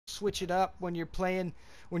switch it up when you're playing,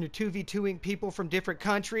 when you're 2v2ing people from different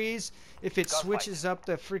countries, if it switches up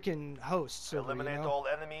the freaking host server, Eliminate you know? all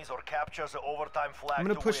enemies or capture the overtime flag. I'm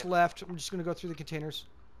gonna push left. I'm just gonna go through the containers.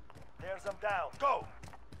 There's them down. Go!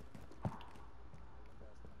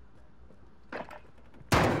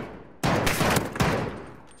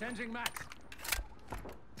 Changing max.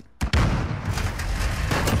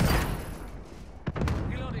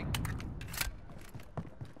 Reloading.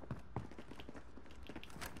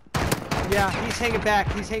 Yeah, he's hanging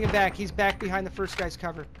back. He's hanging back. He's back behind the first guy's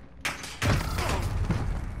cover.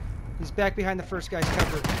 He's back behind the first guy's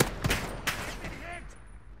cover.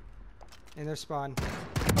 And they're spawn.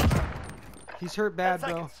 He's hurt bad,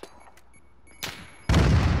 bro.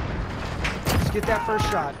 Just get that first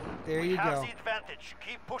shot. There you go. Have the advantage.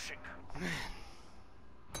 Keep pushing.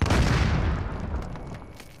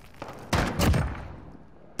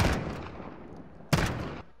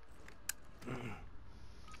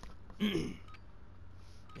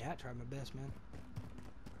 Yeah, I tried my best, man.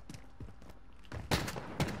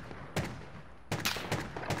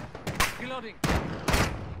 Reloading.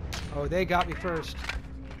 Oh, they got me first.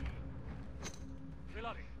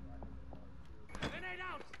 Reloading. Grenade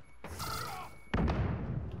out.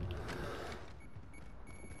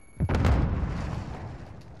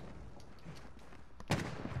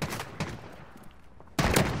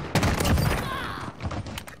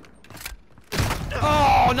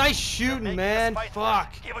 Oh, nice shooting, man.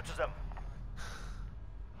 Fuck. Give it to them.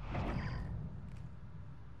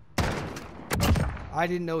 I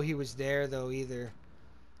didn't know he was there, though, either.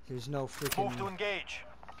 There's no freaking... Move to engage.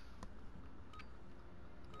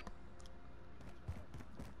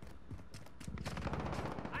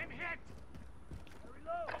 I'm hit.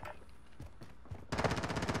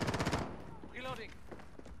 Reloading.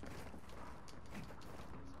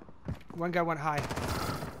 One guy went high.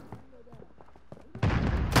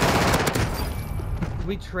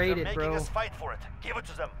 We traded, They're bro. making us fight for it. Give it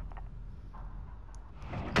to them.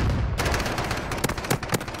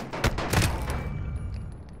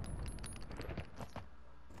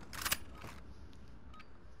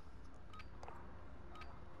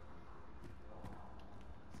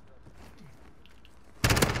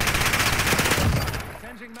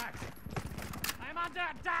 Changing max. I'm under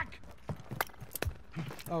attack.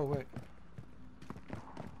 Oh, wait.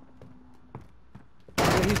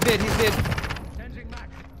 Yeah, he's dead, he's dead. Changing max.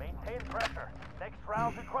 Maintain pressure. Next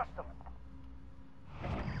round, we crush them.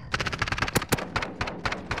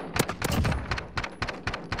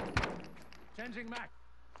 Changing max.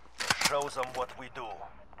 Show them what we do.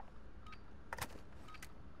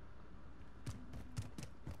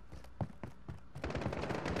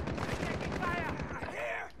 Taking fire. I'm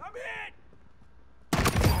here. I'm hit.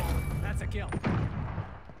 That's a kill.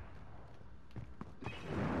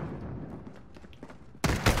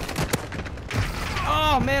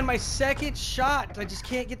 Oh, man, my second shot. I just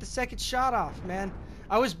can't get the second shot off, man.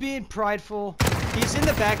 I was being prideful. He's in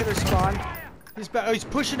the back of their spawn. He's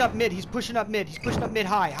pushing up mid. He's pushing up mid. He's pushing up mid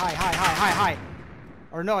high.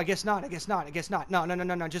 Or no, I guess not.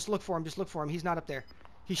 No. Just look for him. Just look for him. He's not up there.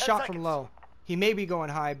 He shot from low. He may be going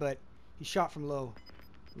high, but he shot from low.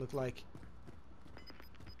 Looked like.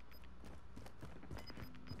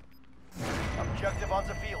 Objective on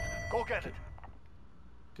the field. Go get it.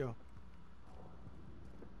 Go.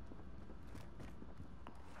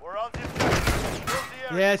 We're on this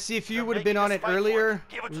side. Yeah, see, if you would have been on it earlier,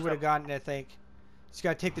 we would have gotten. gotten it, I think. Just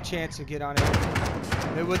gotta take the chance and get on it.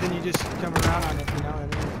 Well, then you just come around on it, you know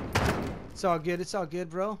what I mean? It's all good. It's all good,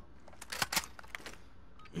 bro.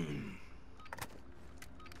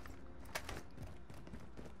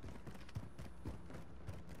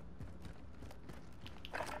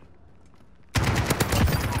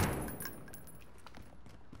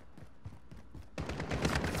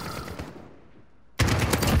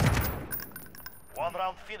 One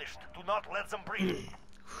round finished. Do not let them breathe.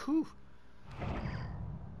 Whew.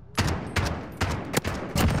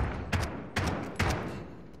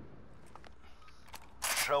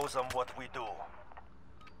 Show them what we do.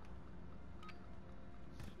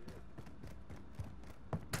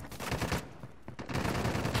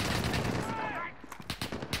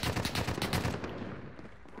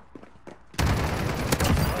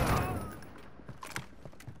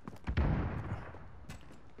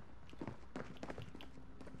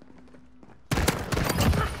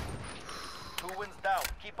 Two wins down.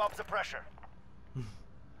 Keep up the pressure.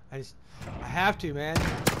 I have to, man.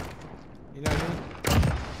 You know what I mean?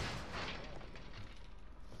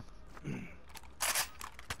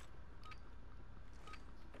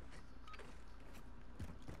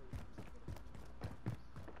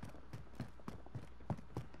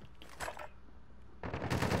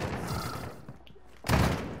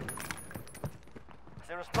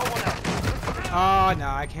 There is no one else. Oh no,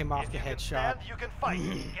 I came off If the you can headshot. stand, you can fight.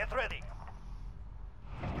 Get ready.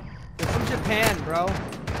 They're from Japan, bro.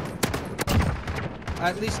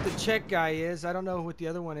 At least the Czech guy is. I don't know what the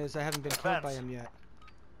other one is. I haven't been killed by him yet.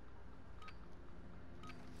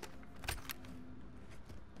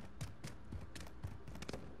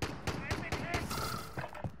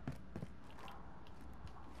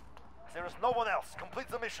 There is no one else. Complete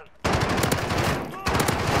the mission.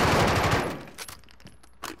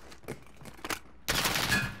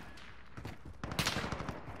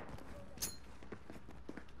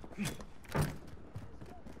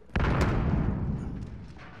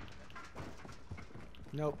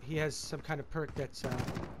 Nope, he has some kind of perk that's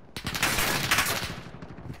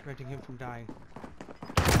preventing him from dying.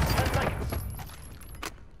 10 seconds.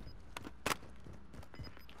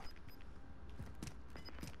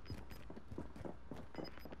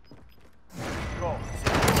 Go.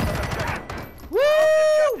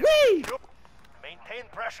 Woo-wee! Maintain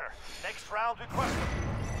pressure. Next round we crush them.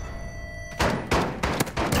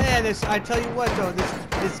 Man, I tell you what though,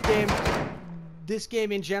 this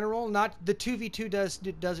game in general, not the 2v2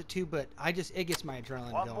 does it too, but it gets my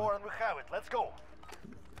adrenaline One going. more and we have it. Let's go.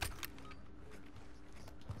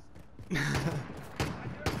 You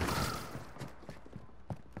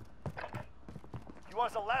are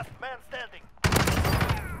the last man standing.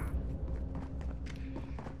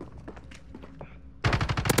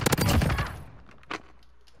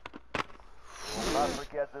 We will not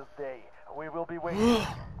forget this day. We will be waiting.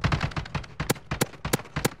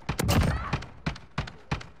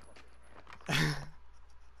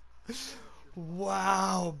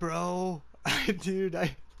 Wow, bro. Dude,